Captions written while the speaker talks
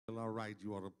right,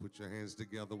 you ought to put your hands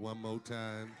together one more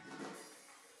time.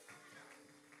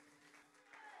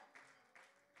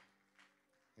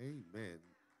 Amen.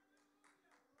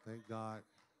 Thank God.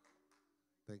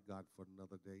 Thank God for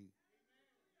another day.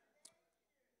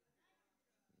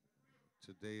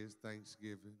 Today is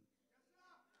Thanksgiving.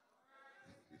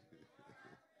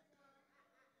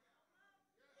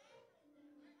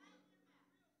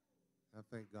 I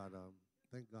thank God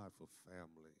for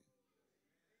family.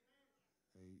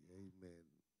 Amen.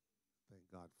 Thank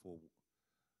God for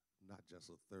not just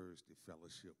a Thursday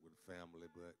fellowship with family,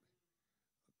 but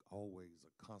always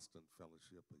a constant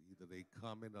fellowship. Either they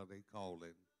coming or they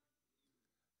calling.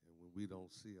 And when we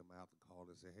don't see them, I have to call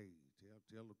and say, hey,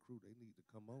 tell the crew they need to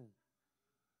come on.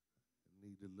 They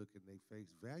need to look in their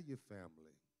face. Value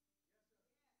family.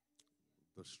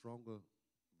 The stronger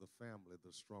the family,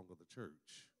 the stronger the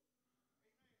church.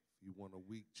 If you want a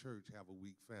weak church, have a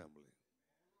weak family.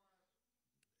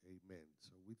 Amen.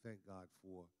 So we thank God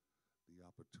for the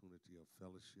opportunity of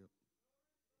fellowship.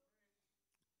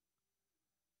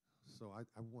 So I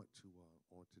want to,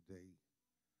 on today,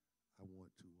 I want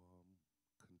to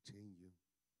continue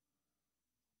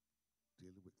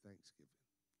dealing with Thanksgiving.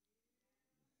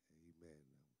 Amen.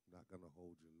 I'm not going to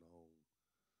hold you long.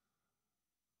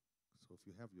 So if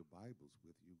you have your Bibles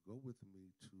with you, go with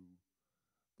me to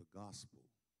the Gospel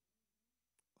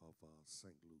of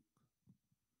St. Luke,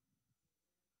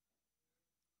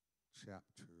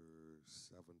 chapter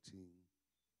 17.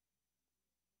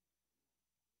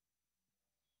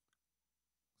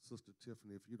 Sister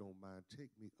Tiffany, if you don't mind,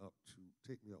 take me up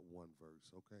one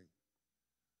verse, okay?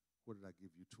 What did I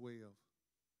give you, 12?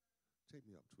 Take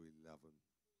me up to 11.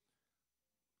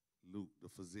 Luke, the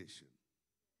physician.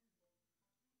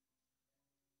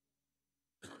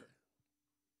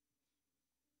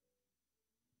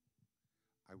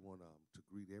 I want to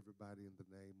greet everybody in the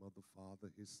name of the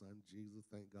Father, His Son, Jesus.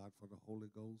 Thank God for the Holy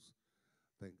Ghost.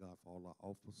 Thank God for all our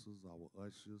officers, our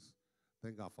ushers.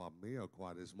 Thank God for our mayor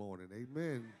choir this morning.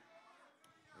 Amen.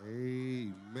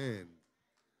 Amen.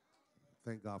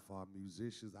 Thank God for our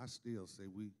musicians. I still say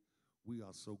we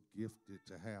are so gifted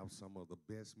to have some of the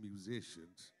best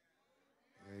musicians.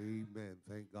 Amen.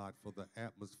 Thank God for the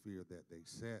atmosphere that they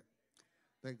set.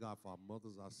 Thank God for our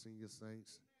mothers, our senior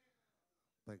saints.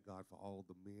 Thank God for all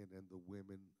the men and the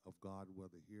women of God,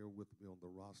 whether here with me on the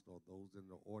roster or those in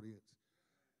the audience.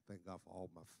 Thank God for all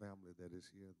my family that is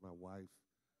here, my wife.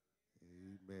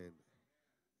 Amen.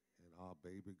 And our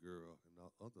baby girl and our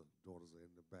other daughters are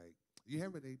in the back. You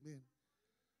have it, amen.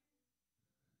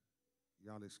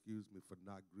 Y'all excuse me for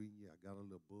not greeting you. I got a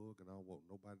little bug and I don't want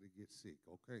nobody to get sick,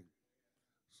 okay?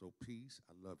 So peace,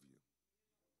 I love you.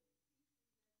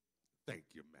 Thank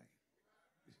you, man.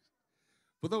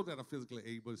 For those that are physically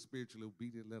able, spiritually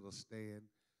obedient, let us stand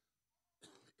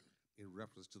in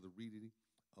reference to the reading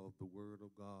of the Word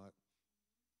of God.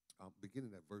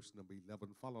 Beginning at verse number 11,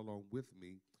 follow along with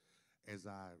me as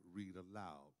I read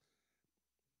aloud.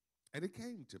 And it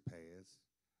came to pass,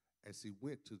 as he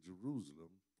went to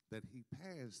Jerusalem, that he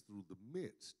passed through the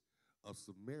midst of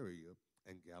Samaria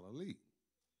and Galilee.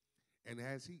 And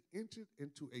as he entered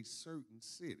into a certain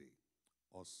city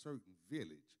or certain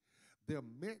village, there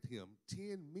met him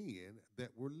 10 men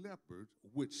that were lepers,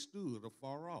 which stood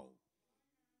afar off.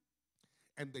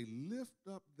 And they lift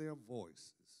up their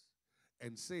voices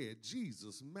and said,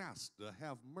 Jesus, Master,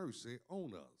 have mercy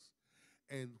on us.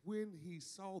 And when he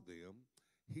saw them,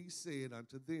 he said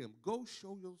unto them, go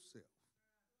show yourself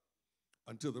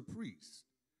unto the priest.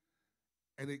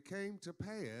 And it came to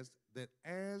pass that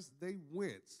as they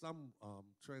went, some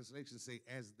translations say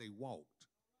as they walked.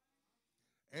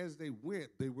 As they went,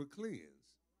 they were cleansed.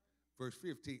 Verse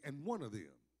 15, and one of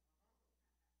them,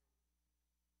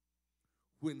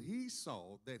 when he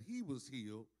saw that he was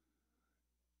healed,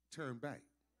 turned back.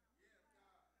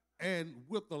 And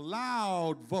with a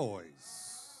loud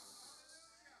voice,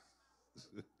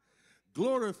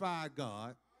 glorified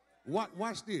God.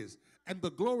 Watch this. And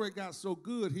the glory got so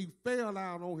good, he fell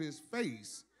down on his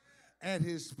face at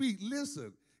his feet.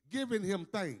 Listen, giving him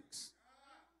thanks.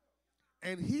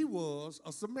 And he was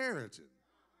a Samaritan.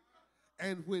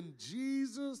 And when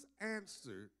Jesus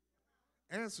answering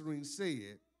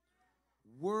said,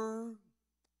 were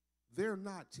there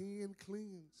not 10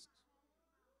 cleansed?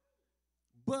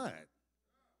 But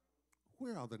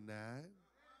where are the 9?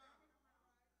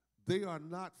 They are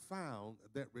not found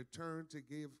that return to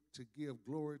give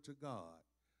glory to God,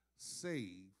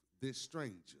 save this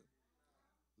stranger.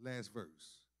 Last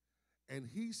verse. And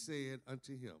he said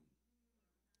unto him,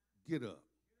 get up,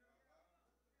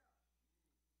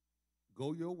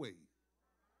 go your way,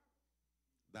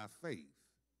 thy faith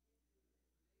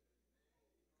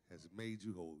has made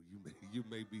you whole. You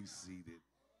may be seated.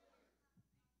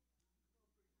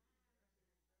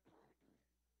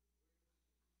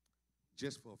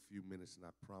 Just for a few minutes, and I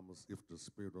promise if the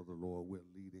Spirit of the Lord will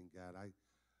lead and guide,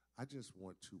 I just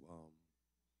want to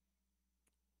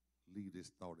leave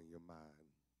this thought in your mind,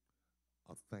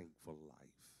 a thankful life.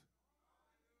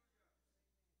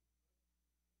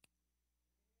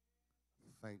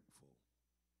 Thankful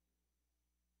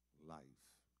life.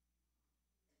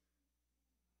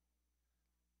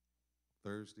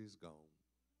 Thursday's gone.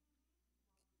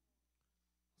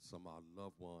 Some of our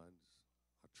loved ones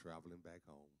are traveling back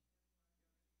home.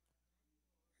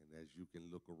 And as you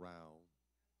can look around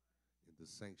in the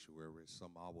sanctuary,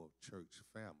 some of our church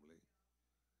family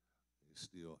is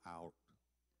still out,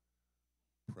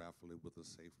 prayerfully with a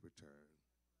safe return.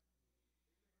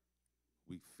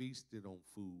 We feasted on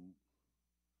food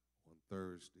on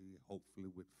Thursday,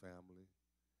 hopefully with family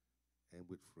and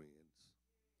with friends.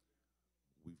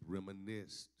 We've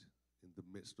reminisced in the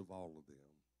midst of all of them,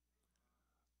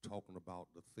 talking about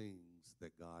the things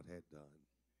that God had done.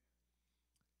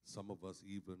 Some of us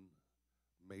even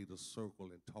made a circle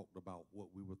and talked about what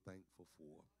we were thankful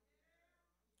for.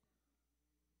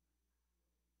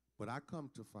 But I come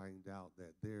to find out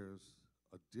that there's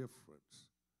a difference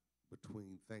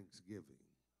between thanksgiving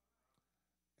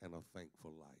and a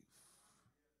thankful life.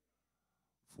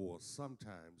 For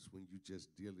sometimes when you're just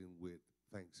dealing with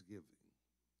thanksgiving,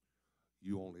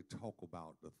 you only talk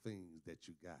about the things that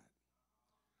you got.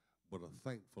 But a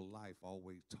thankful life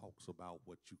always talks about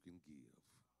what you can give.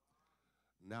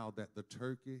 Now that the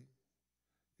turkey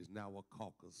is now a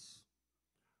caucus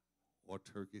or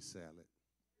turkey salad,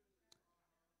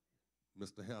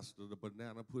 Mr. Hester, the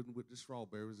banana pudding with the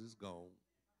strawberries is gone.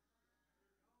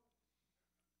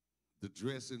 The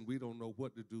dressing, we don't know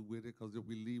what to do with it, because if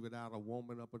we leave it out or warm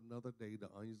it up another day, the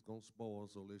onion's going to spoil,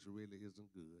 so this really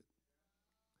isn't good.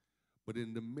 But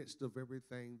in the midst of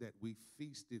everything that we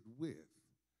feasted with,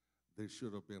 there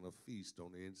should have been a feast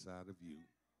on the inside of you.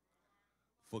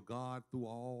 For God, through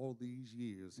all these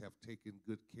years, have taken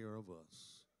good care of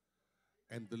us.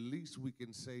 And the least we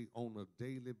can say on a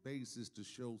daily basis to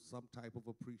show some type of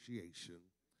appreciation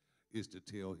is to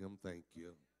tell him thank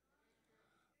you.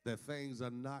 That things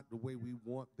are not the way we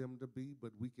want them to be,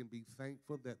 but we can be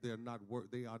thankful that they are not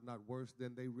worse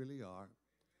than they really are.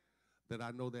 That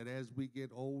I know that as we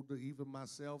get older, even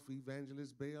myself,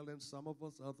 Evangelist Bell, and some of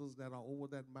us others that are over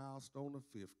that milestone of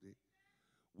 50,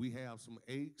 we have some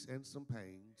aches and some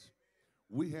pains.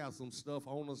 We have some stuff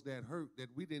on us that hurt that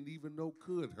we didn't even know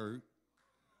could hurt.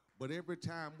 But every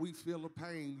time we feel a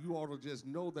pain, you ought to just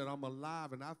know that I'm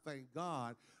alive, and I thank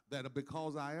God that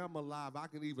because I am alive, I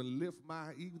can even lift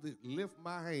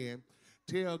my hand,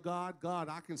 tell God, God,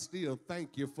 I can still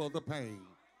thank you for the pain.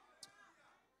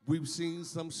 We've seen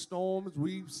some storms,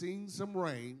 we've seen some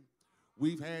rain,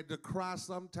 we've had to cry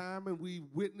sometime, and we've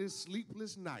witnessed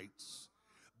sleepless nights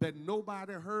that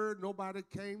nobody heard, nobody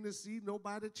came to see,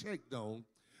 nobody checked on.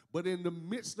 But in the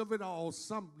midst of it all,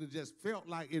 something just felt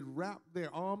like it wrapped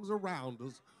their arms around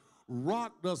us,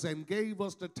 rocked us, and gave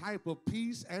us the type of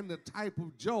peace and the type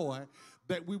of joy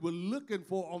that we were looking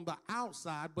for on the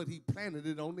outside, but he planted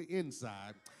it on the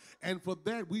inside. And for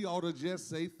that, we ought to just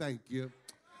say thank you.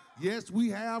 Yes, we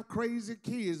have crazy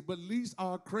kids, but at least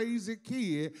our crazy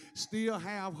kid still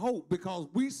have hope, because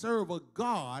we serve a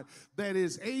God that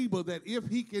is able, that if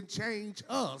he can change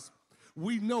us,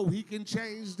 we know he can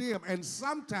change them. And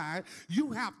sometimes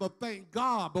you have to thank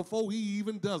God before he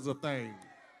even does a thing.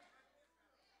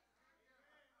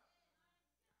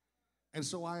 And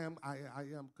so I am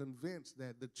convinced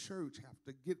that the church have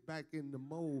to get back in the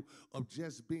mode of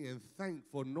just being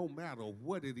thankful no matter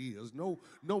what it is. No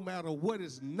matter what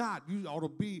it's not, you ought to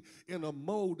be in a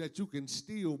mode that you can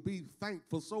still be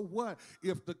thankful. So what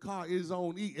if the car is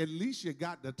on E? At least you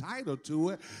got the title to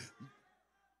it.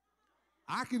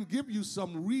 I can give you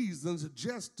some reasons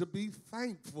just to be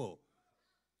thankful.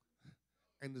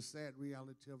 And the sad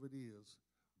reality of it is,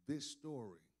 this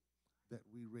story that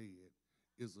we read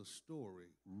is a story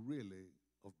really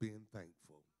of being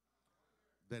thankful.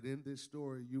 That in this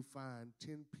story you find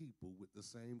 10 people with the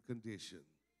same condition,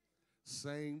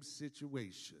 same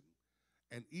situation,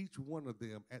 and each one of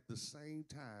them at the same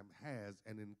time has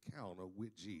an encounter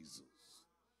with Jesus.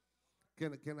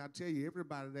 Can I tell you,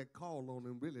 everybody that called on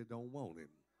him really don't want him.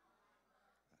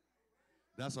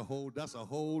 That's a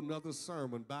whole nother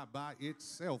sermon by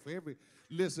itself. Every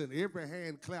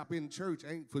hand clap in church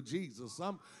ain't for Jesus.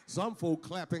 Some folk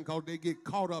clapping because they get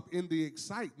caught up in the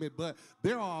excitement, but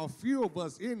there are a few of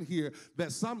us in here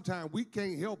that sometimes we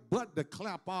can't help but to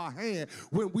clap our hand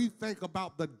when we think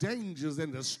about the dangers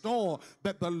and the storm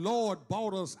that the Lord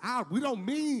brought us out. We don't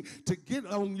mean to get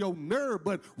on your nerve,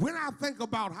 but when I think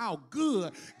about how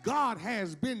good God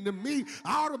has been to me,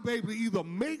 I ought to be able to either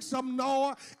make some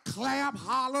noise, clap,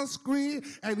 holler, scream,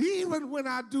 and even when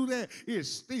I do that, it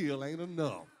still ain't enough.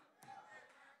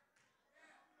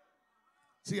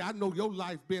 See, I know your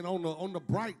life been on the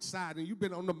bright side and you've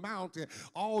been on the mountain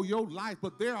all your life,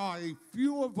 but there are a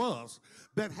few of us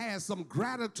that has some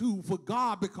gratitude for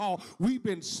God because we've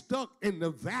been stuck in the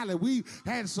valley. We've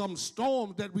had some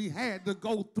storms that we had to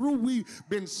go through. We've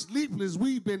been sleepless.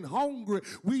 We've been hungry.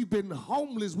 We've been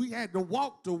homeless. We had to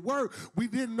walk to work. We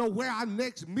didn't know where our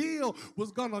next meal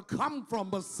was going to come from,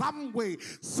 but some way,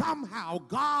 somehow,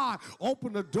 God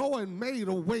opened the door and made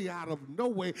a way out of no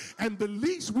way. And the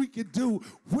least we could do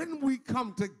when we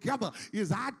come together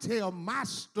is I tell my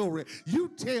story,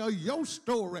 you tell your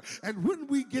story, and when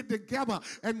we get together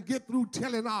and get through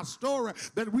telling our story,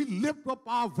 that we lift up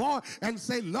our voice and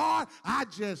say, Lord, I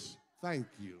just thank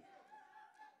you.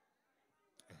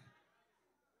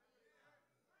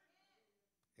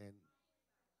 And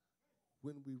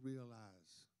when we realize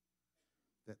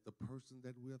that the person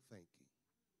that we're thanking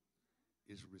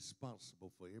is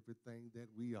responsible for everything that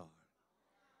we are,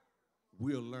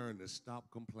 we'll learn to stop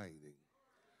complaining.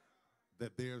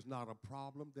 That there's not a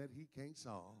problem that he can't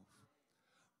solve.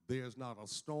 There's not a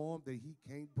storm that he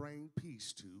can't bring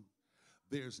peace to.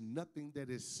 There's nothing that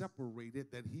is separated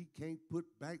that he can't put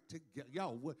back together.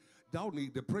 Y'all don't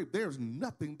need to pray. There's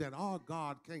nothing that our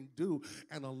God can't do.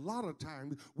 And a lot of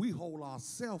times we hold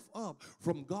ourselves up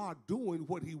from God doing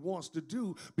what he wants to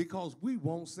do because we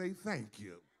won't say thank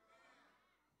you.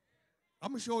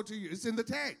 I'm going to show it to you. It's in the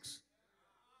text.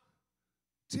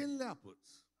 10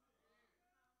 lepers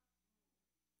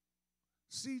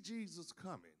see Jesus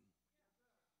coming,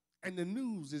 and the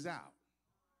news is out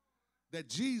that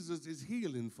Jesus is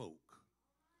healing folk,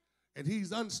 and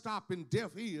he's unstopping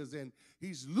deaf ears, and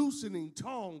he's loosening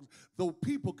tongues though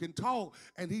people can talk,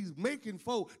 and he's making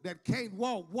folk that can't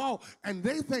walk, and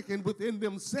they thinking within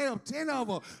themselves, 10 of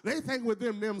them, they think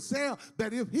within themselves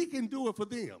that if he can do it for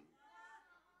them.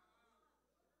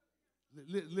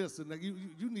 Listen,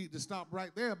 you need to stop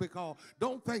right there, because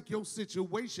don't think your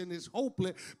situation is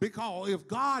hopeless, because if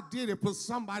God did it for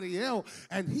somebody else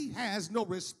and he has no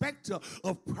respect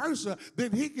of person,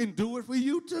 then he can do it for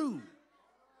you too.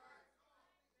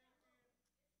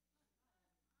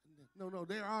 No,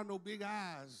 there are no big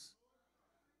eyes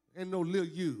and no little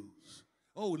U's.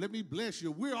 Oh, let me bless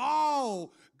you. We're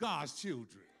all God's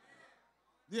children.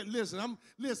 Yeah,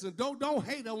 listen, don't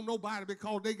hate on nobody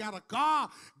because they got a car.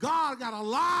 God got a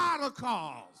lot of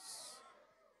cars.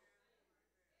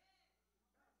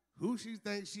 Who she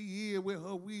thinks she is with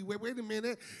her weave? Wait a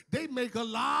minute. They make a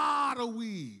lot of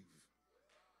weave.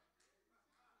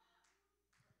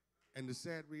 And the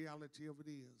sad reality of it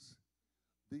is,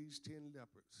 these 10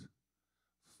 lepers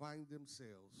find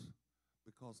themselves,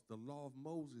 because the law of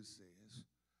Moses says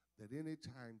that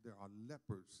anytime there are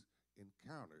lepers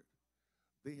encountered,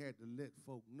 they had to let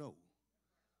folk know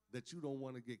that you don't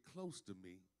want to get close to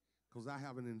me because I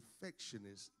have an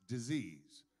infectious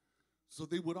disease. So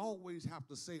they would always have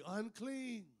to say,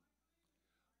 unclean,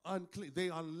 unclean.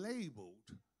 They are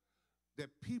labeled that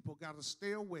people got to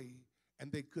stay away,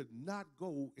 and they could not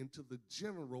go into the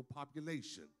general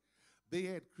population. They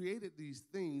had created these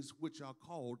things which are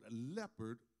called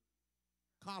leopard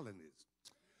colonies.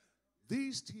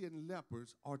 These 10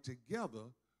 lepers are together,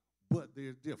 but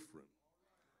they're different.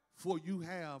 For you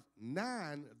have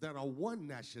 9 that are one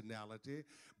nationality,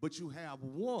 but you have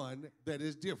 1 that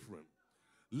is different.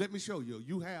 Let me show you.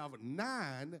 You have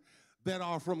 9 that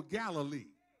are from Galilee,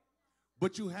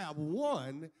 but you have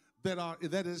 1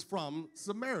 that is from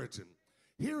Samaritan.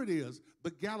 Here it is. The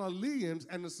Galileans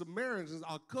and the Samaritans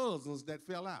are cousins that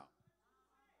fell out.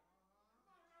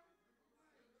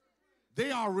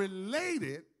 They are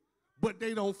related, but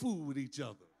they don't fool with each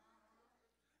other.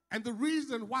 And the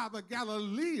reason why the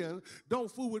Galileans don't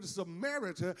fool with the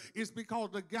Samaritan is because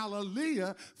the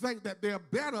Galileans think that they're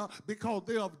better because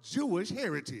they're of Jewish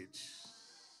heritage.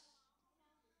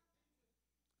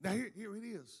 Now here it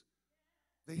is.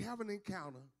 They have an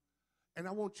encounter, and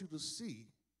I want you to see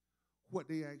what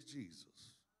they asked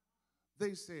Jesus.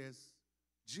 They says,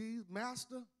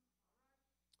 Master,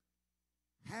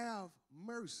 have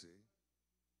mercy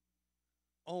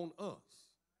on us.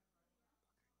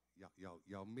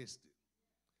 Y'all missed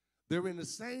it. They're in the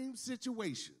same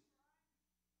situation.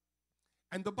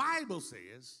 And the Bible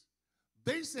says,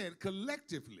 they said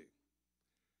collectively,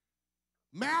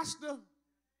 Master,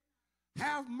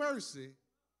 have mercy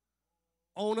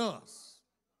on us.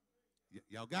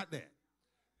 Y'all got that?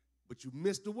 But you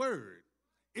missed the word.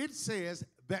 It says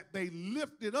that they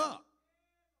lifted up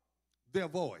their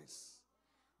voice.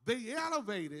 They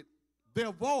elevated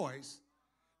their voice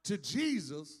to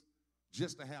Jesus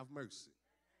just to have mercy.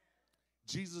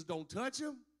 Jesus don't touch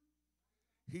him.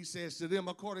 He says to them,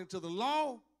 according to the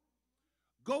law,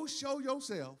 go show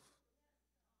yourself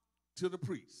to the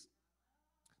priest.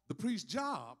 The priest's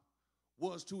job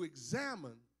was to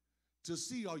examine to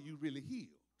see, are you really healed?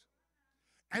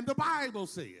 And the Bible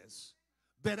says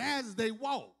that as they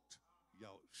walked,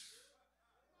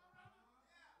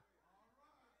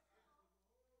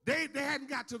 they hadn't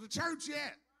got to the church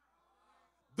yet.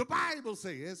 The Bible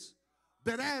says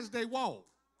that as they walked,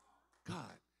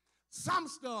 God, some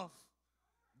stuff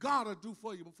God will do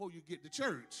for you before you get to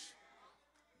church.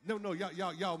 No,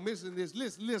 y'all missing this.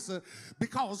 Listen,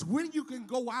 because when you can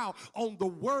go out on the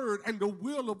word and the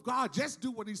will of God, just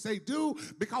do what he say do,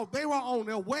 because they were on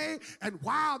their way, and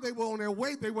while they were on their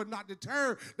way, they were not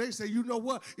deterred. They say, you know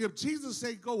what? If Jesus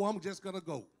say go, I'm just going to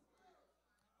go.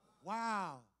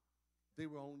 Wow. They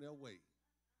were on their way.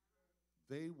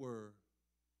 They were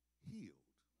healed.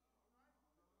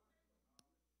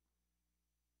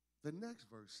 The next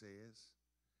verse says,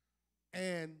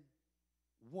 and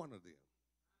one of them,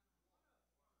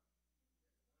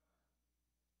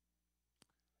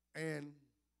 and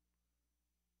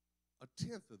a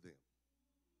tenth of them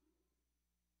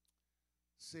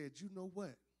said, you know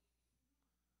what?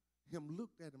 Him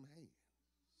looked at him hands.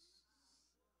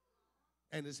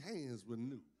 And his hands were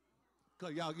new.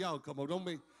 Cause y'all come on, don't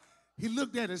make. He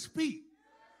looked at his feet.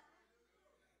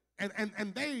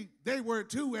 And they were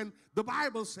too. And the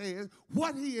Bible says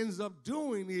what he ends up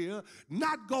doing here,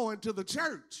 not going to the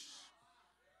church.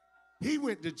 He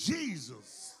went to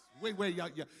Jesus. Wait,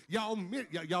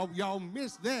 y'all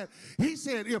missed that. He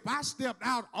said, if I stepped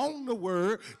out on the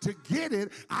word to get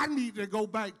it, I need to go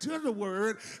back to the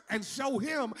word and show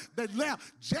him that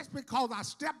left. Just because I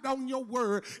stepped on your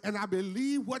word and I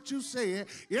believe what you said,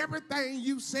 everything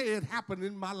you said happened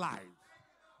in my life.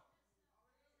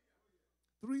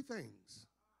 Three things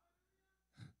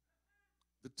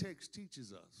the text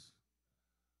teaches us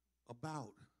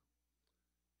about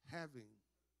having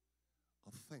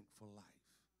a thankful life.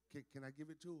 Can I give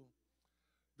it to them?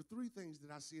 The three things that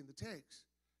I see in the text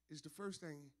is the first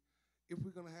thing, if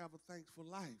we're going to have a thankful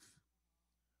life,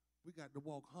 we got to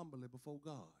walk humbly before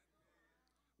God.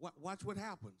 Watch what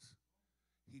happens.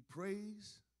 He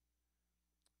prays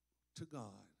to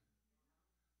God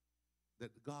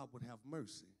that God would have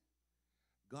mercy.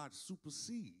 God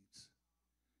supersedes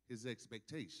his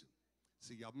expectation.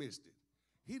 See, y'all missed it.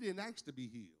 He didn't ask to be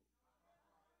healed.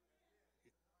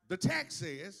 The text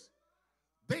says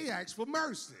they asked for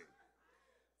mercy.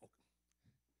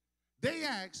 They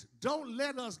asked, don't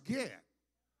let us get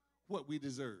what we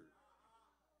deserve.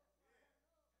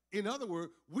 In other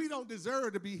words, we don't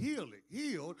deserve to be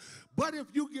healed, but if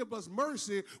you give us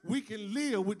mercy, we can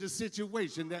live with the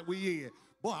situation that we in.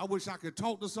 Boy, I wish I could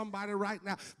talk to somebody right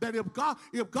now that if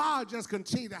God just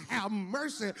continue to have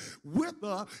mercy with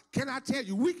us, can I tell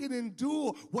you, we can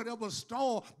endure whatever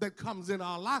storm that comes in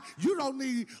our life. You don't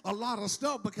need a lot of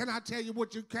stuff, but can I tell you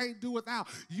what you can't do without?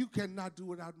 You cannot do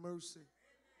without mercy.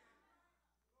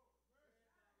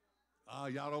 Oh,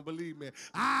 y'all don't believe me.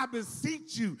 I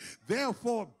beseech you,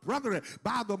 therefore, brethren,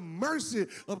 by the mercy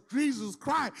of Jesus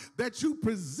Christ, that you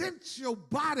present your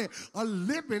body a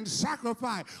living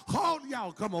sacrifice. Hold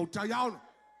y'all, come on, tell y'all.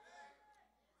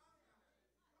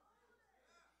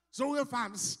 So if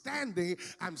I'm standing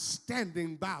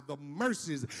by the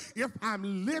mercies. If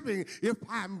I'm living, if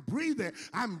I'm breathing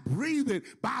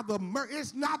by the mercy.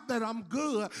 It's not that I'm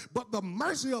good, but the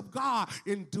mercy of God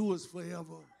endures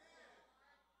forever.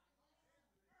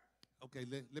 Okay,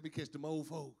 let me catch them old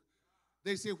folk.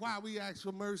 They say, why we ask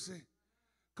for mercy?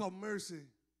 Because mercy.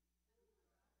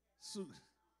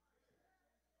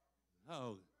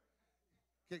 Oh,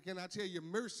 can I tell you,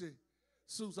 mercy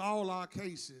suits all our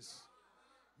cases.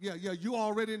 Yeah, you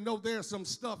already know there's some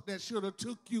stuff that should have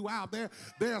took you out there.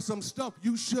 There's some stuff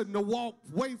you shouldn't have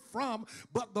walked away from,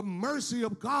 but the mercy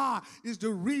of God is the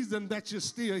reason that you're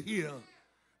still here.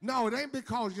 No, it ain't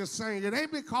because you're saying it.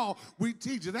 Ain't because we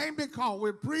teach it. Ain't because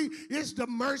we preach. It's the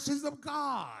mercies of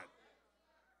God.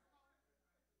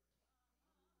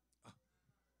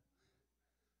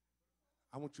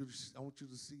 I want you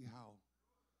to see how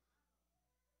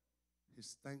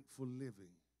his thankful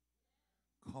living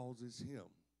causes him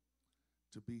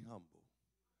to be humble.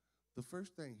 The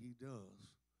first thing he does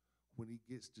when he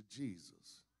gets to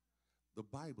Jesus, the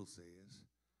Bible says,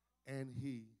 and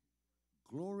he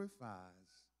glorifies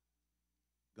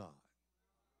God.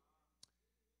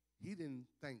 He didn't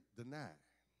thank the nine.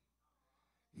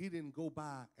 He didn't go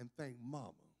by and thank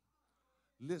mama.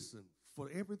 Listen, for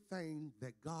everything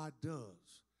that God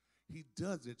does, he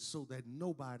does it so that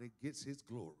nobody gets his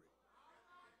glory.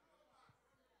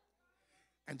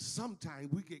 And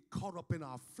sometimes we get caught up in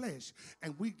our flesh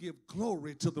and we give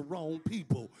glory to the wrong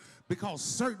people. Because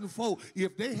certain folk,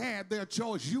 if they had their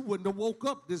choice, you wouldn't have woke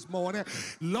up this morning.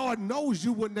 Lord knows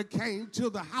you wouldn't have came to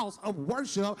the house of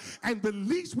worship. And the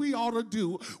least we ought to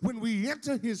do when we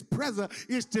enter his presence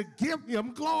is to give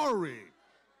him glory.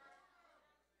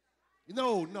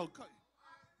 No.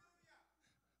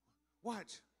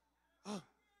 Watch.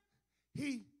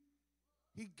 He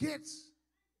gets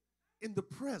in the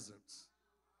presence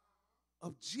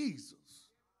of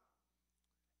Jesus,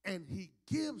 and he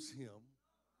gives him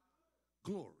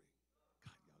glory.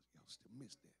 God, y'all still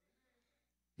missed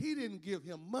that. He didn't give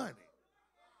him money.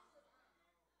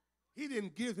 He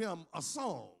didn't give him a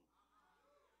song.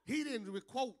 He didn't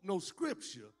quote no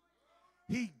scripture.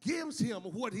 He gives him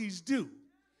what he's due.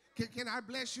 Can I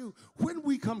bless you? When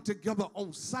we come together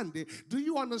on Sunday, do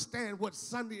you understand what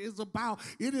Sunday is about?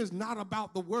 It is not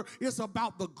about the word. It's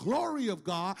about the glory of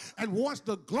God. And once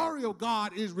the glory of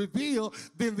God is revealed,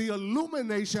 then the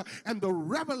illumination and the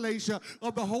revelation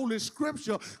of the Holy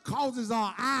Scripture causes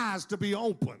our eyes to be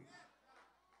open.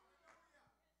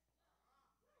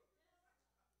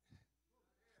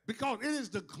 Because it is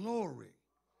the glory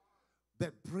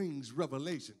that brings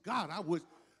revelation. God, I wish...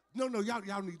 No,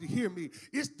 y'all need to hear me.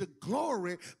 It's the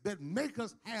glory that makes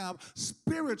us have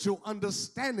spiritual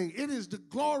understanding. It is the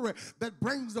glory that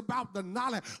brings about the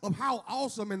knowledge of how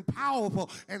awesome and powerful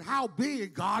and how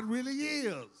big God really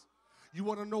is. You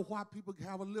want to know why people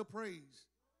have a little praise?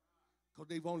 Because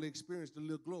they've only experienced a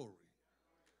little glory.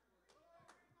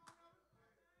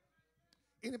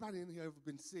 Anybody in here ever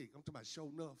been sick? I'm talking about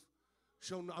show enough.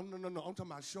 Show enough. No. I'm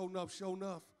talking about show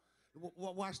enough.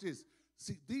 Watch this.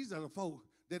 See, these are the folk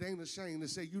that ain't ashamed to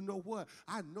say, you know what?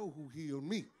 I know who healed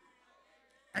me.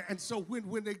 And so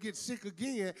when they get sick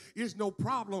again, it's no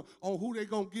problem on who they're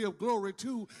going to give glory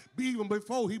to even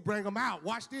before he bring them out.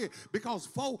 Watch this. Because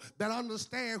folk that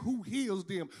understand who heals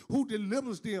them, who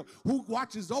delivers them, who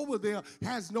watches over them,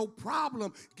 has no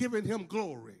problem giving him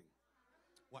glory.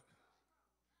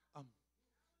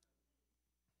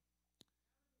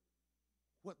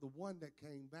 What the one that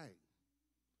came back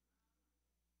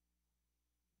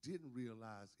didn't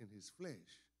realize in his flesh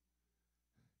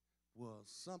was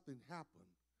something happened,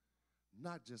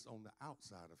 not just on the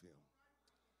outside of him.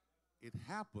 It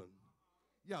happened.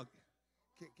 Y'all,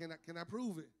 can I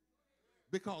prove it?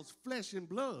 Because flesh and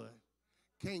blood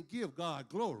can't give God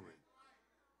glory.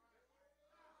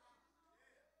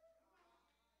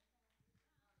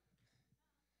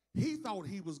 He thought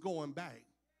he was going back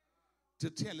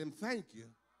to tell him thank you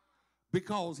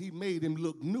because he made him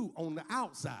look new on the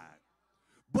outside.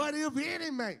 But if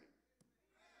any man,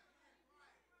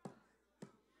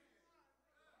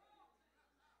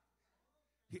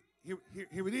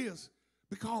 here it is,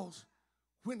 because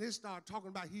when they start talking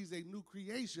about he's a new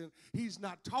creation, he's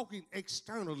not talking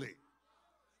externally.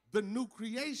 The new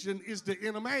creation is the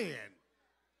inner man.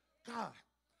 God.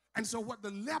 And so what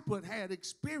the leopard had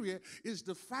experienced is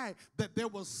the fact that there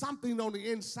was something on the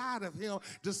inside of him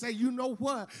to say, you know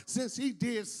what? Since he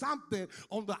did something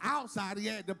on the outside, he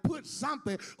had to put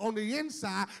something on the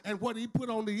inside, and what he put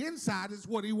on the inside is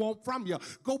what he wants from you.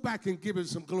 Go back and give him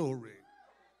some glory.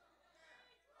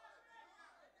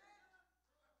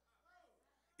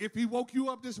 If he woke you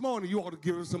up this morning, you ought to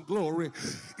give him some glory.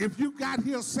 If you got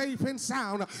here safe and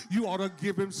sound, you ought to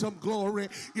give him some glory.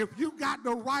 If you got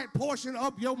the right portion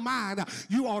of your mind,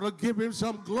 you ought to give him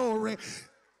some glory.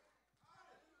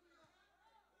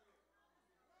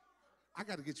 I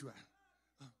got to get you out.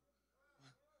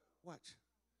 Watch.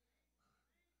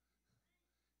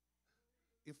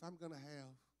 If I'm going to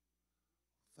have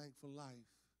thankful life,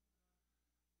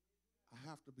 I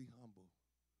have to be humble.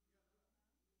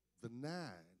 The 9,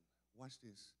 watch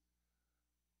this,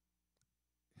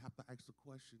 you have to ask the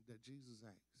question that Jesus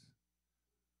asked.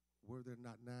 Were there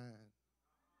not 9?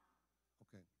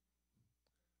 Okay.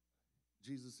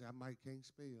 Jesus said, I might can't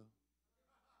spell,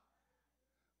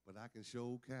 but I can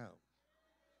sure count.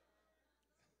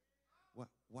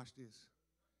 Watch this.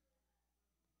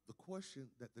 The question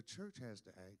that the church has to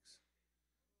ask,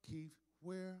 Keith,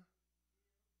 where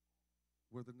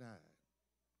were the 9?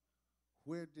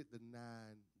 Where did the 9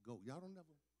 go? Y'all don't never.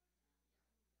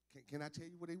 Can I tell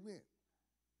you where they went?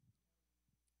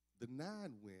 The 9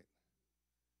 went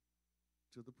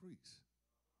to the priest.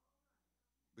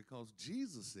 Because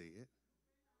Jesus said,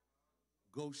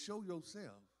 go show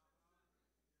yourself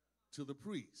to the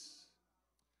priest.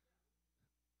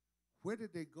 Where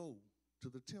did they go to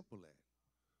the temple at?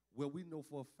 Well, we know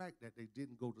for a fact that they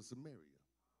didn't go to Samaria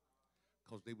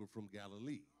because they were from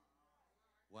Galilee.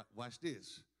 Watch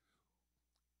this.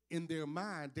 In their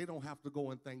mind, they don't have to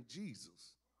go and thank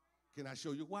Jesus. Can I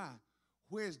show you why?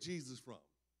 Where's Jesus from?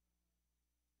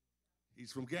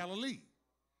 He's from Galilee.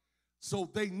 So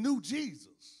they knew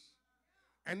Jesus.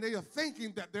 And they are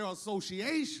thinking that their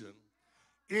association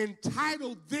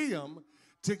entitled them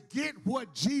to get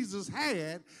what Jesus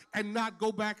had and not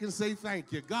go back and say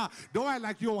thank you. God, don't act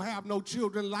like you don't have no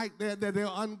children like that they're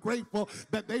ungrateful,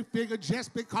 that they figure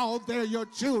just because they're your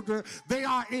children, they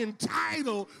are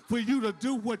entitled for you to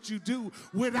do what you do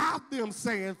without them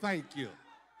saying thank you.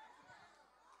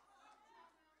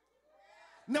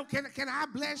 No, can I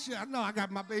bless you? I know I got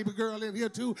my baby girl in here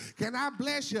too. Can I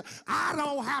bless you? I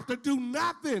don't have to do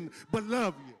nothing but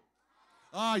love you.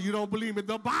 You don't believe me?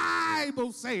 The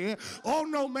Bible said, oh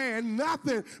no man,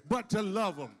 nothing but to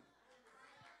love them.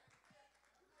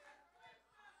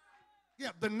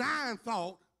 Yeah, the 9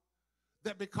 thought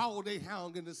that because they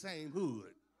hung in the same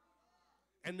hood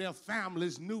and their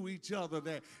families knew each other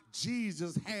that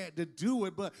Jesus had to do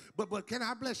it. But can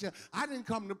I bless you? I didn't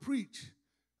come to preach.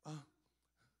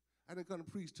 I didn't come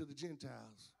to preach to the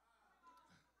Gentiles.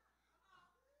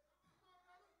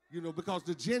 You know, because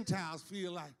the Gentiles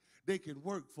feel like they can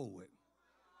work for it.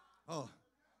 Oh,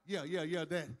 yeah,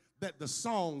 that the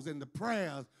songs and the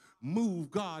prayers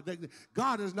move God.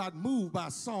 God is not moved by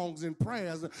songs and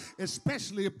prayers,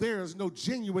 especially if there is no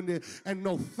genuineness and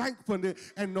no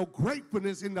thankfulness and no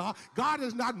gratefulness in the heart. God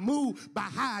is not moved by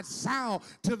how it sounds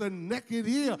to the naked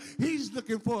ear. He's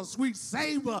looking for a sweet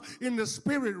savor in the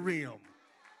spirit realm.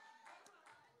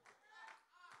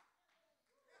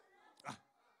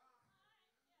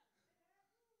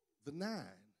 The 9,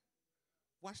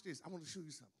 watch this, I want to show you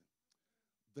something.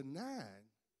 The 9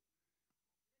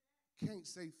 can't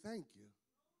say thank you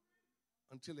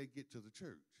until they get to the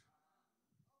church.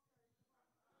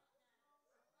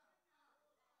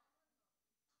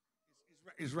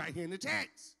 It's right here in the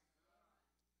text.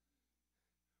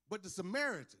 But the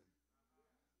Samaritan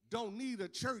don't need a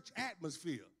church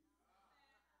atmosphere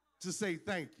to say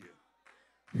thank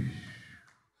you.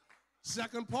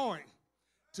 Second point,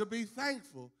 to be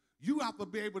thankful, you have to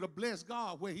be able to bless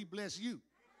God where he bless you.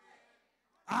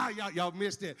 Y'all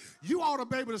missed it. You ought to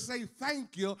be able to say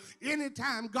thank you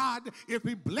anytime God, if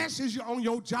he blesses you on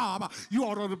your job, you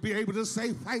ought to be able to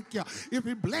say thank you. If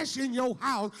he blesses you in your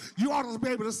house, you ought to be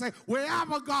able to say,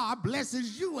 wherever God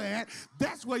blesses you at,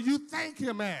 that's where you thank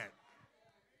him at.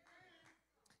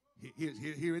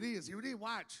 Here it is.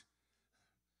 Watch.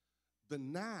 The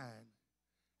 9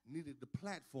 needed the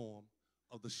platform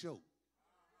of the show.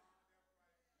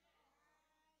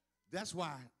 That's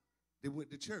why they went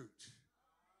to church.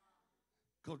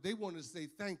 Because they wanted to say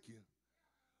thank you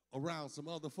around some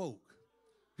other folk.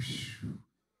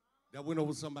 That went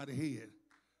over somebody's head.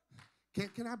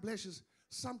 Can I bless you?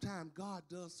 Sometimes God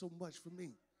does so much for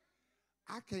me.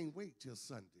 I can't wait till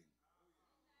Sunday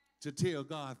to tell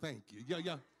God thank you.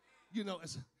 Yeah. You know,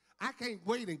 I can't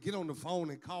wait and get on the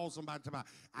phone and call somebody.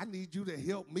 I need you to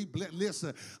help me.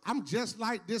 Listen, I'm just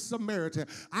like this Samaritan.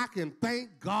 I can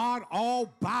thank God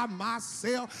all by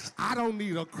myself. I don't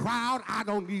need a crowd. I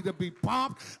don't need to be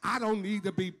pumped. I don't need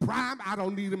to be primed. I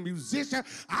don't need a musician.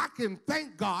 I can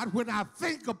thank God when I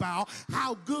think about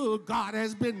how good God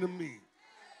has been to me.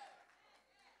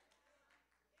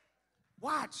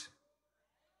 Watch.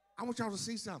 I want y'all to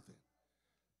see something.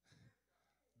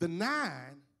 The 9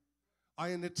 are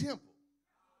in the temple.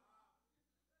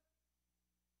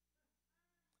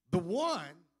 The 1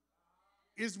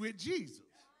 is with Jesus.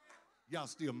 Y'all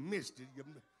still missed it.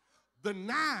 The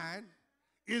 9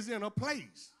 is in a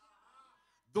place.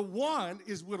 The 1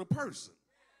 is with a person.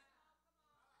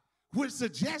 Which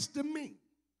suggests to me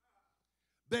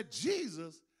that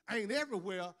Jesus ain't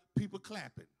everywhere people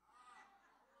clapping.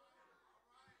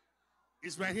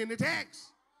 It's right here in the text.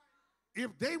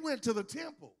 If they went to the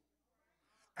temple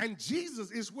and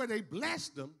Jesus is where they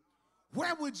blessed them,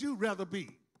 where would you rather be?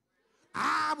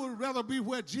 I would rather be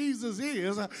where Jesus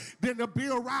is than to be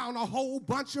around a whole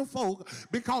bunch of folk,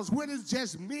 because when it's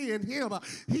just me and him,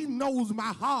 he knows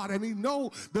my heart and he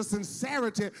knows the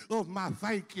sincerity of my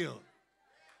thank you.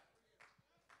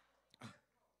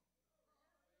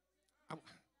 I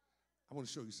want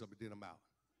to show you something, then I'm out.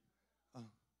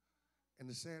 And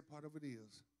the sad part of it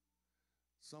is,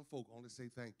 some folk only say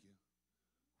thank you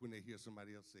when they hear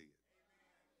somebody else say it.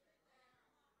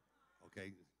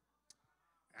 Okay?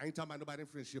 I ain't talking about nobody in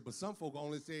friendship, but some folk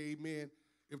only say amen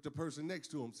if the person next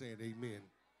to them saying amen.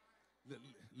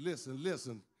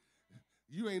 Listen.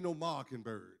 You ain't no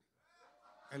mockingbird.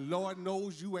 And Lord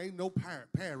knows you ain't no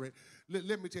parrot.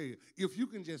 Let me tell you, if you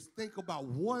can just think about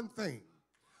one thing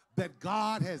that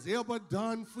God has ever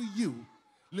done for you,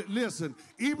 listen,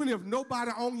 even if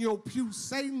nobody on your pew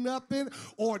say nothing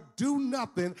or do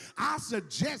nothing, I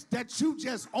suggest that you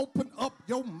just open up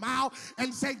your mouth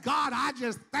and say, God, I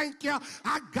just thank you.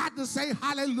 I got to say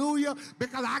hallelujah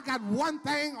because I got one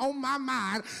thing on my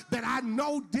mind that I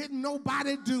know didn't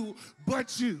nobody do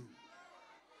but you.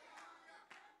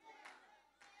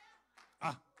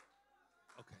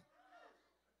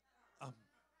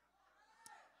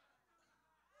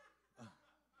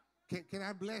 Can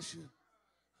I bless you?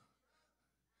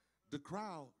 The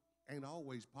crowd ain't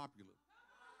always popular.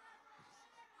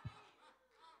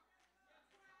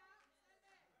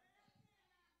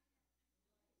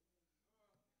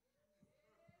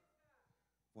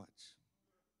 Watch.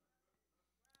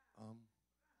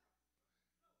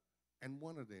 And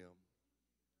one of them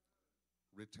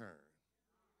returned.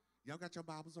 Y'all got your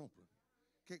Bibles open?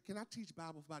 Can I teach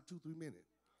Bible for about 2-3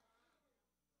 minutes?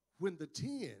 When the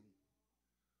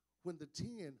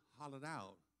 10 hollered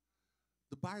out,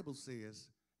 the Bible says,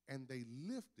 and they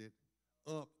lifted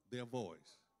up their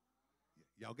voice.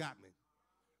 Y'all got me?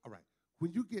 All right.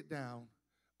 When you get down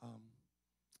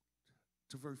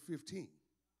to verse 15,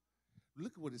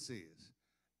 look at what it says.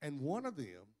 And one of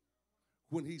them,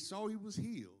 when he saw he was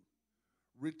healed,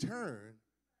 returned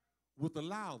with a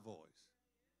loud voice.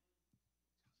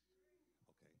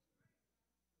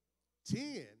 Okay.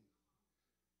 10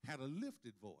 had a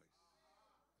lifted voice.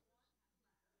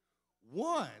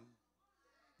 One,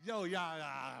 y'all, yes.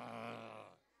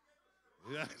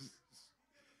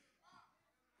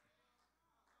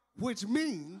 Which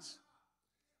means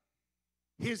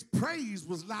his praise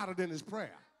was louder than his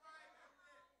prayer.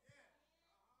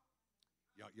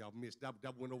 Y'all missed that.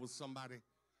 That went over somebody.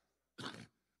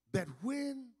 That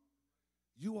when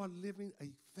you are living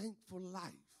a thankful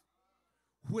life,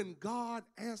 when God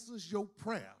answers your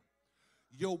prayer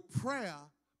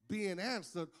being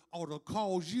answered ought to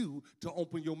cause you to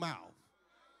open your mouth.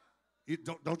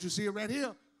 Don't you see it right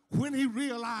here? When he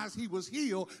realized he was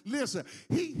healed, listen,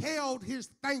 he held his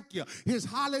thank you, his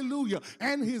hallelujah,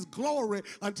 and his glory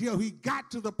until he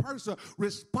got to the person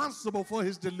responsible for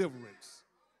his deliverance.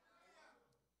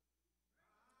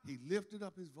 He lifted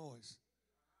up his voice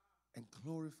and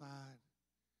glorified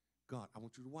God. I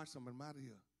want you to watch something out of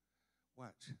here.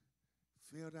 Watch.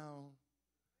 Fell down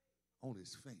on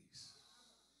his face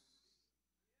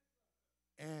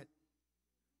at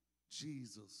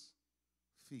Jesus'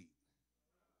 feet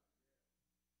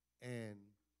and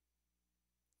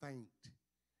thanked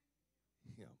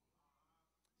him.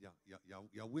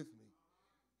 Y'all with me?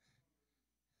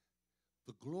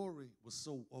 The glory was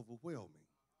so overwhelming.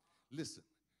 Listen,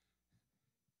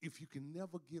 if you can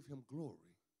never give him glory,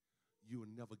 you will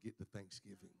never get the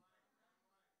thanksgiving.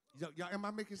 Y'all, am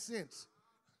I making sense?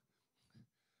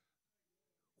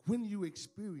 When you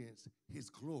experience his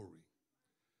glory,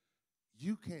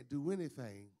 you can't do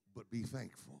anything but be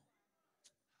thankful.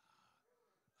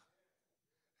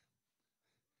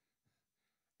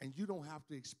 And you don't have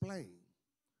to explain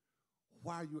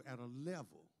why you're at a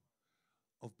level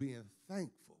of being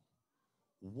thankful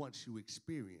once you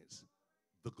experience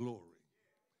the glory.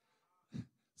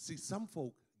 See, some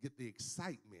folk get the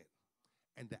excitement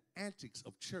and the antics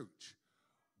of church,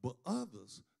 but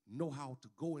others know how to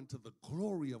go into the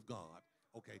glory of God.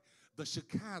 Okay, the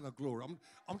Shekinah glory.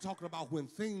 I'm talking about when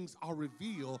things are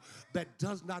revealed that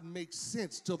does not make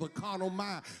sense to the carnal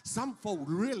mind. Some folk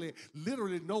really,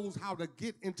 literally knows how to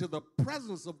get into the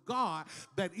presence of God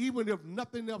that even if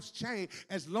nothing else changed,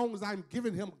 as long as I'm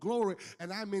giving him glory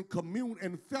and I'm in commune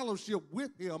and fellowship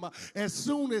with him, as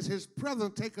soon as his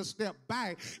presence take a step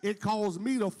back, it calls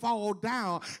me to fall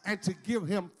down and to give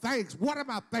him thanks. What am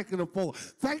I thanking him for?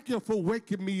 Thank you for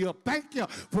waking me up. Thank you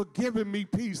for giving me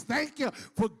peace. Thank you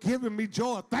for giving me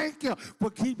joy. Thank you for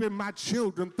keeping my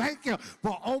children. Thank you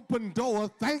for open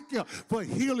doors. Thank you for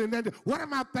healing. And what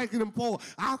am I thanking him for?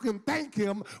 I can thank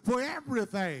him for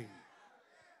everything.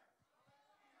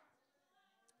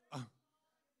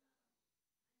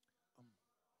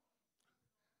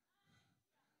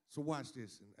 So watch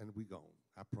this, and we gone.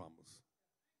 I promise.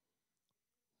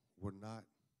 We're not.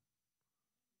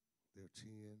 They're 10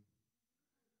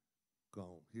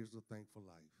 gone. Here's the thankful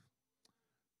life.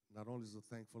 Not only is a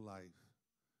thankful life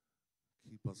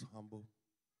keep us humble,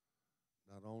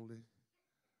 not only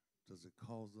does it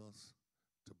cause us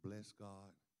to bless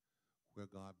God where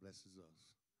God blesses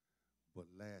us, but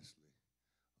lastly,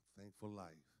 a thankful life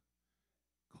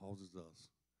causes us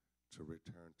to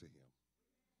return to him.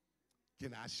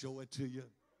 Can I show it to you?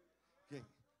 Okay.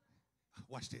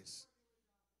 Watch this.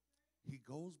 He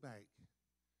goes back.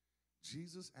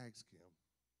 Jesus asked him,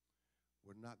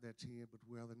 were not there 10, but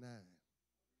where are the 9?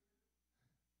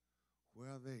 Where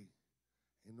are they?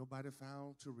 Ain't nobody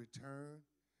found to return,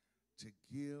 to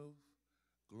give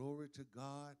glory to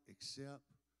God except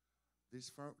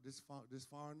this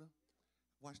foreigner?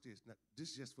 Watch this. Now, this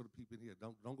is just for the people in here.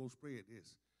 Don't go spread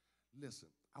this. Listen,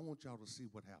 I want y'all to see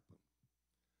what happened.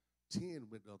 10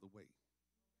 went the other way.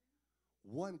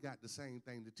 1 got the same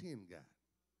thing the 10 got,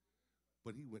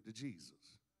 but he went to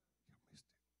Jesus. Y'all missed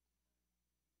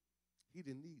it. He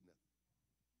didn't need nothing.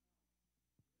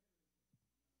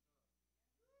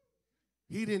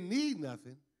 He didn't need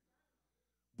nothing,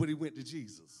 but he went to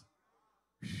Jesus.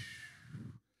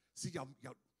 See, y'all,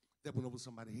 that went over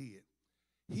somebody's head.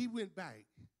 He went back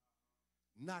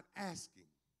not asking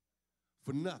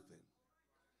for nothing,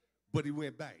 but he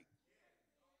went back.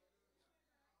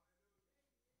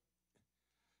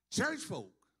 Church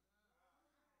folk,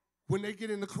 when they get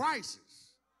in the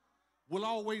crisis, will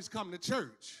always come to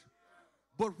church.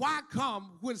 But why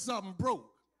come when something broke?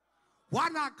 Why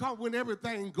not come when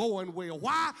everything going well?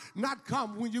 Why not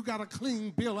come when you got a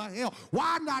clean bill of health?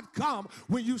 Why not come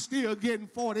when you still getting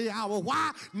 40 hours?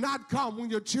 Why not come when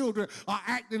your children are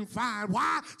acting fine?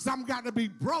 Why something got to be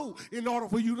broke in order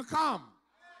for you to come?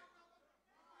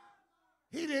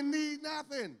 He didn't need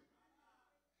nothing.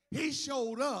 He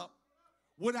showed up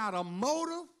without a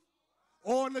motive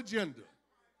or an agenda.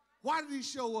 Why did he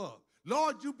show up?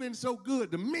 Lord, you've been so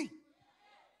good to me.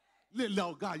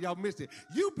 Lord God, y'all missed it.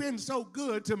 You've been so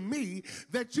good to me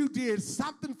that you did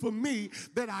something for me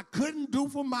that I couldn't do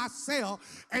for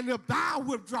myself. And if thou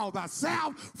withdraw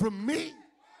thyself from me,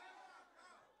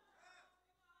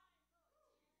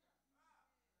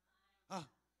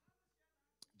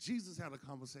 Jesus had a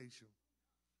conversation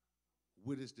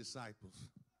with his disciples.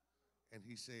 And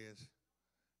he says,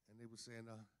 and they were saying,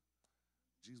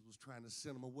 Jesus was trying to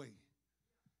send them away. And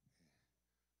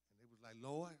they was like,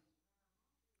 Lord,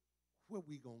 where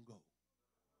we gonna go?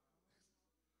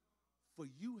 For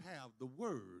you have the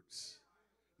words.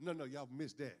 No, y'all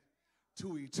missed that.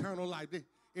 To eternal life.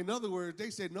 In other words, they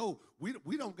said, no,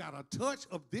 we don't got a touch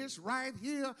of this right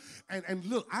here. And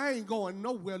look, I ain't going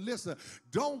nowhere. Listen,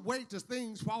 don't wait till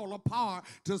things fall apart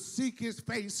to seek his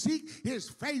face. Seek his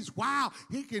face while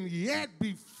he can yet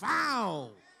be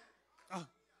found.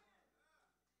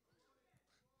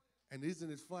 And isn't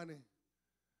it funny?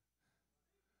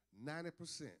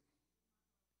 90%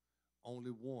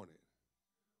 only wanted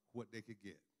what they could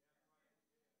get.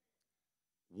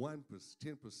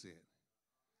 10%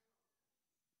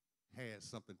 had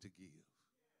something to give.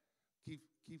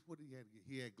 Keith, what did he have?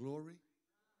 He had glory.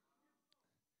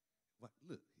 But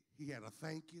look, he had a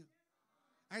thank you.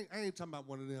 I ain't talking about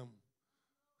one of them,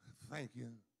 thank you.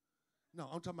 No,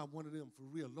 I'm talking about one of them for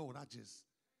real. Lord, I just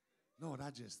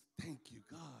thank you,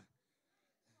 God.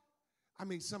 I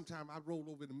mean, sometimes I roll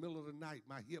over in the middle of the night,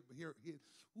 my hip here.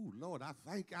 Ooh, Lord, I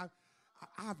thank you.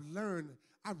 I've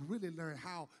really learned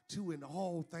how to in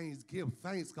all things give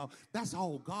thanks, because that's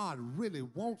all God really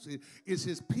wants is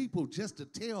his people just to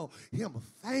tell him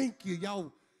thank you.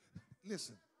 Y'all,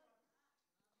 listen,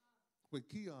 when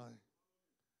Keon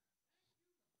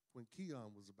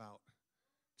was about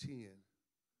 10, he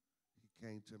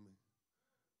came to me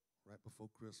right before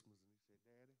Christmas and he said,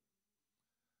 Daddy,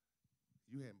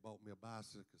 you hadn't bought me a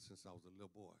bicycle since I was a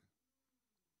little boy.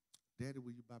 Daddy,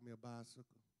 will you buy me a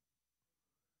bicycle?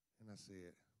 And I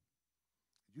said,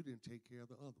 you didn't take care of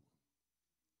the other one.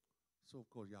 So, of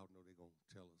course, y'all know they're going to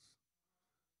tell us,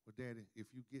 well, Daddy,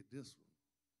 if you get this one,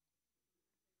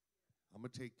 I'm going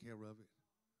to take care of it.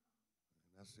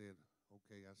 And I said,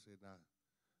 okay. I said, now,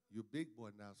 you're a big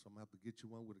boy now, so I'm going to have to get you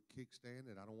one with a kickstand,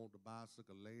 and I don't want the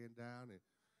bicycle laying down. And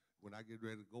when I get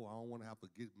ready to go, I don't want to have to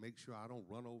make sure I don't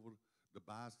run over the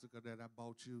bicycle that I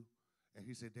bought you. And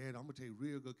he said, Dad, I'm going to take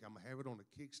real good care. I'm going to have it on a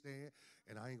kickstand,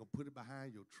 and I ain't going to put it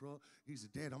behind your truck. He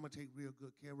said, Dad, I'm going to take real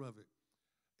good care of it.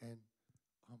 And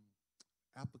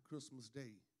after Christmas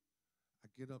Day, I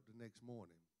get up the next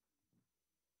morning,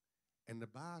 and the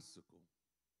bicycle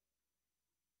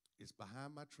is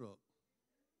behind my truck,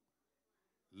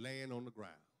 laying on the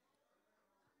ground.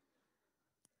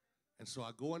 And so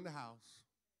I go in the house,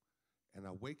 and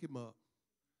I wake him up.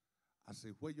 I say,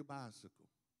 where your bicycle?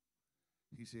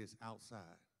 He says, outside.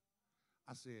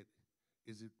 I said,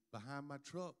 is it behind my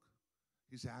truck?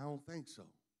 He said, I don't think so.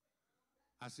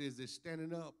 I said, is it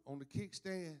standing up on the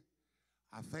kickstand?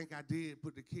 I think I did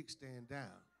put the kickstand down.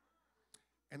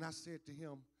 And I said to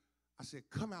him, I said,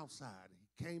 come outside.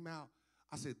 He came out.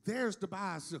 I said, there's the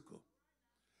bicycle.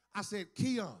 I said,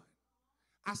 Keon,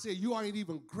 I said, you ain't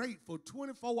even grateful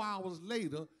 24 hours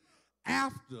later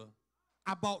after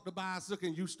I bought the bicycle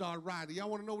and you started riding. Y'all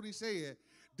want to know what he said?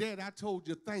 Dad, I told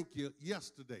you thank you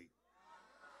yesterday.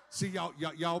 See,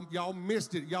 y'all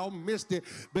missed it. Y'all missed it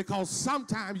because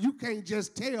sometimes you can't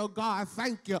just tell God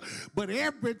thank you, but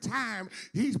every time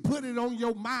he's put it on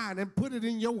your mind and put it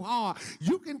in your heart,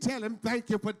 you can tell him thank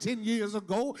you for 10 years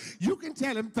ago. You can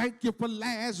tell him thank you for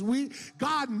last week.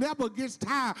 God never gets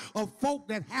tired of folk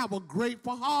that have a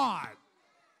grateful heart.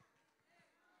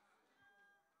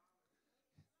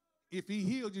 If he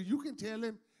healed you, you can tell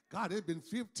him, God, it's been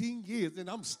 15 years and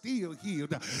I'm still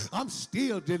healed. I'm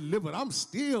still delivered. I'm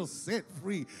still set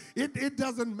free. It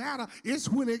doesn't matter. It's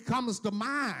when it comes to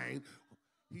mine.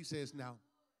 He says, now,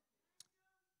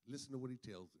 listen to what he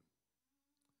tells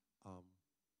him.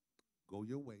 Go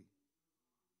your way.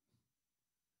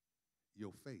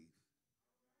 Your faith.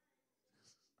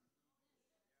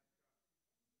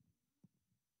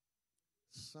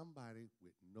 Somebody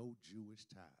with no Jewish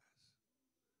ties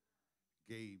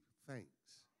gave thanks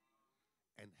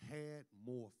and had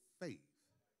more faith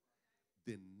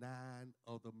than 9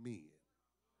 other men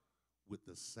with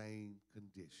the same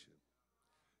condition.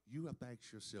 You have to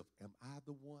ask yourself, am I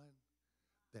the one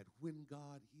that when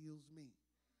God heals me,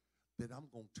 that I'm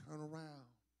going to turn around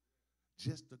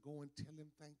just to go and tell him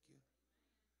thank you?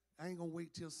 I ain't going to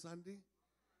wait till Sunday.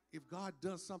 If God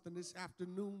does something this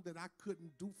afternoon that I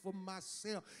couldn't do for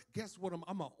myself, guess what?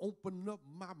 I'm going to open up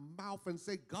my mouth and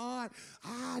say, God,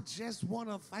 I just want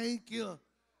to thank you.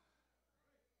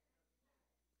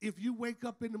 If you wake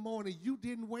up in the morning, you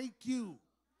didn't wake you.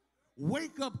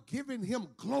 Wake up giving him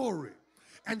glory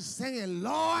and saying,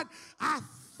 Lord, I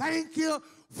thank you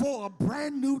for a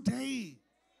brand new day.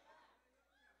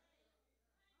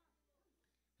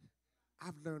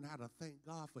 I've learned how to thank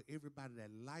God for everybody that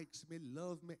likes me,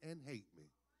 loves me, and hates me.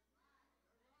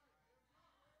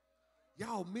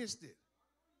 Y'all missed it.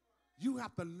 You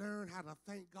have to learn how to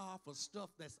thank God for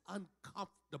stuff that's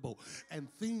uncomfortable and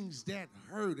things that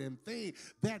hurt and things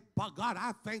that, but God,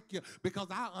 I thank you because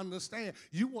I understand.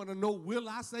 You want to know, will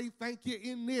I say thank you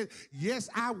in this? Yes,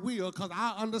 I will, because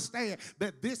I understand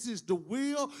that this is the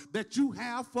will that you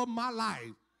have for my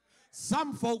life.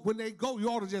 Some folk, when they go, you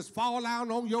ought to just fall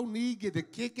down on your knee, get to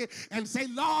kick it, and say,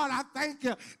 Lord, I thank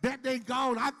you that they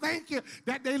gone. I thank you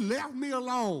that they left me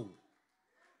alone.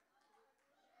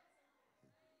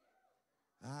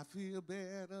 I feel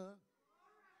better.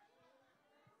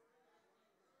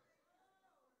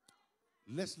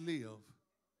 Let's live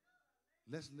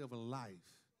a life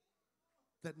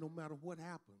that no matter what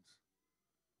happens,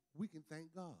 we can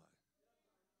thank God.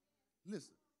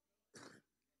 Listen,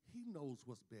 he knows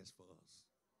what's best for us.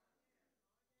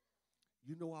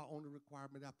 You know our only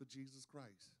requirement after Jesus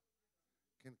Christ,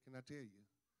 can I tell you,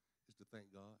 is to thank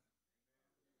God.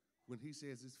 When he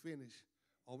says it's finished,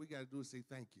 all we got to do is say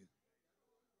thank you.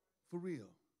 For real.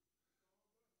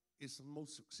 It's the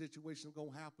most situations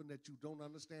going to happen that you don't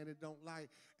understand and don't like,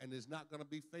 and it's not going to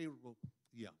be favorable.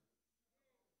 Yeah.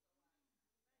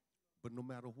 But no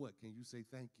matter what, can you say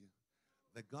thank you?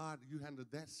 That God, you handled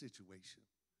that situation.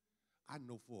 I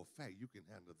know for a fact you can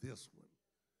handle this one.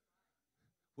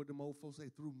 What them old folks say,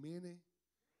 through many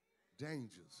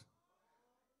dangers,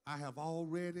 I have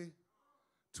already,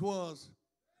 'twas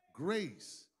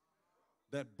grace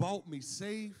that bought me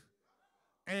safe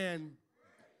and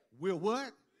will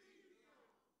what?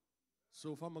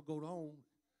 So if I'm going to go on,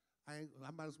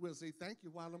 I might as well say thank you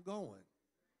while I'm going.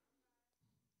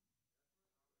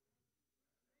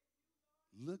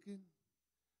 Looking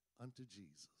unto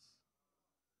Jesus,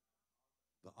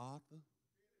 the author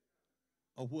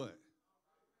of what?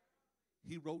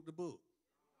 He wrote the book.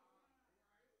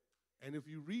 And if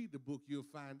you read the book, you'll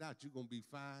find out you're going to be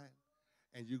fine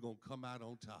and you're going to come out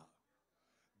on top.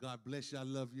 God bless you. I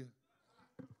love you.